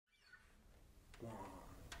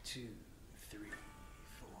2, 3,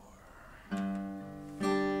 4.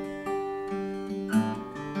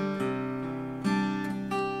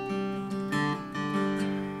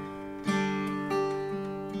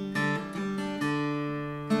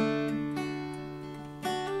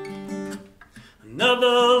 Another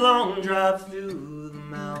long drive through the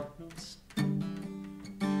mountains.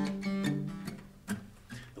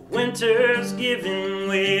 The winter's giving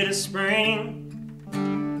way to spring.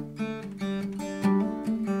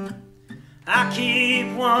 I keep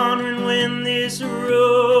wondering when this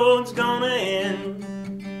road's gonna end.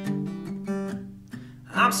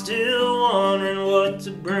 I'm still wondering what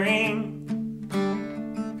to bring.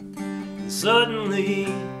 And suddenly,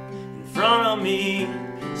 in front of me,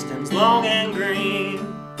 stems long and green.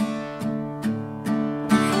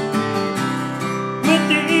 With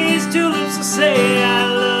these tulips I say I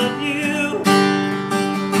love you.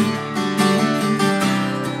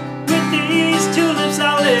 With these tulips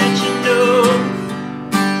I'll let you know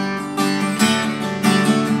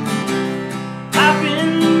I've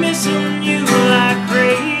been missing you like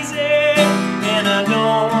crazy, and I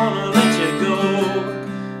don't wanna let you go.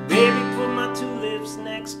 Baby, put my tulips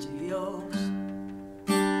next to yours.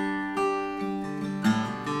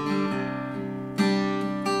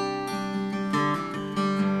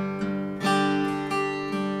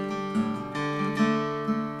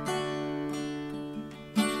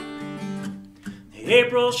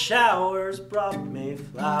 April showers brought me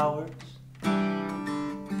flowers.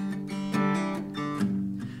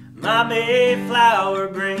 My Mayflower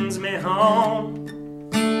brings me home.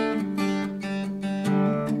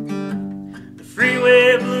 The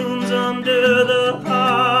freeway blooms under the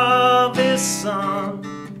harvest sun.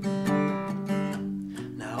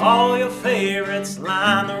 Now all your favorites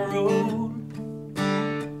line the road,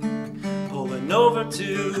 pulling over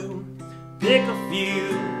to pick a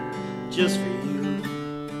few just for you.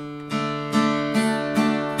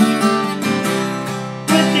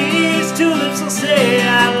 Tulips will say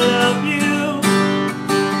I love you.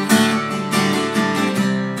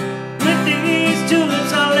 With these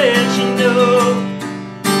tulips I'll let you know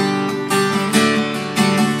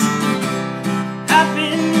I've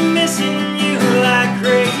been missing you like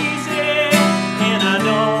crazy, and I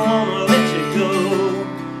don't wanna let you go.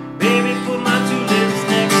 Baby, put my tulips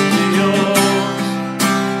next to yours.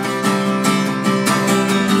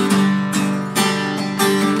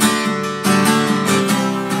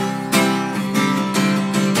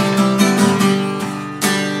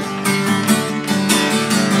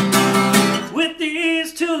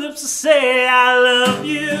 Tulips say I love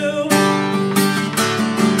you.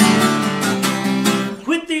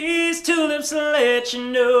 With these tulips I'll let you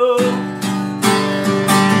know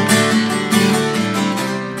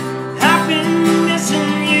I've been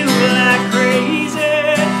missing you like crazy,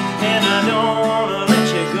 and I don't wanna let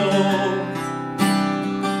you go.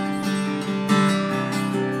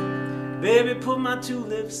 Baby, put my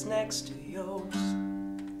tulips next to yours.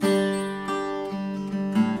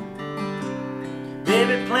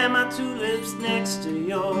 Baby, plant my tulips next to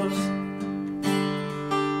yours.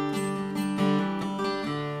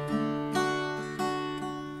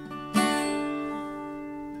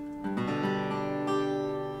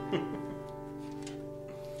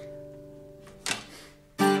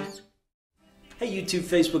 Hey YouTube,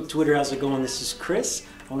 Facebook, Twitter, how's it going? This is Chris.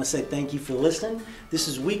 I want to say thank you for listening. This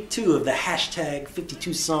is week 2 of the hashtag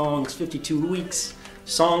 52 songs, 52 weeks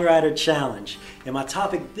Songwriter Challenge. And my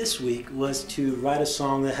topic this week was to write a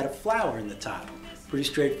song that had a flower in the title. Pretty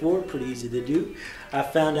straightforward, pretty easy to do. I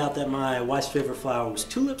found out that my wife's favorite flower was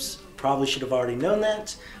tulips. Probably should have already known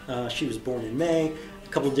that. She was born in May. A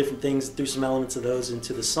couple of different things, threw some elements of those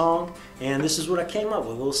into the song. And this is what I came up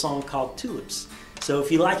with, a little song called Tulips. So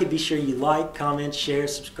if you like it, be sure you like, comment, share,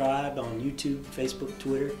 subscribe on YouTube, Facebook,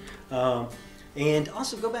 Twitter. And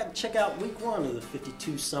also go back and check out week 1 of the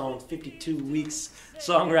 52 songs, 52 weeks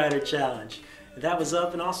Songwriter Challenge. That was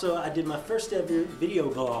up, and also I did my first ever video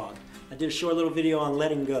blog. I did a short little video on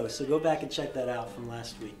letting go, so go back and check that out from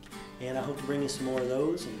last week. And I hope to bring you some more of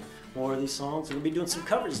those and more of these songs. And we'll be doing some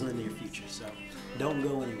covers in the near future, so don't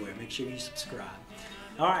go anywhere. Make sure you subscribe.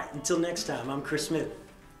 All right, until next time, I'm Chris Smith.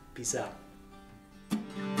 Peace out.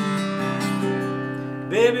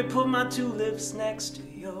 Baby, put my tulips next to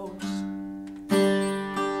yours.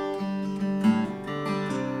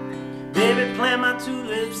 Baby, plant my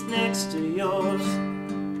tulips next to yours.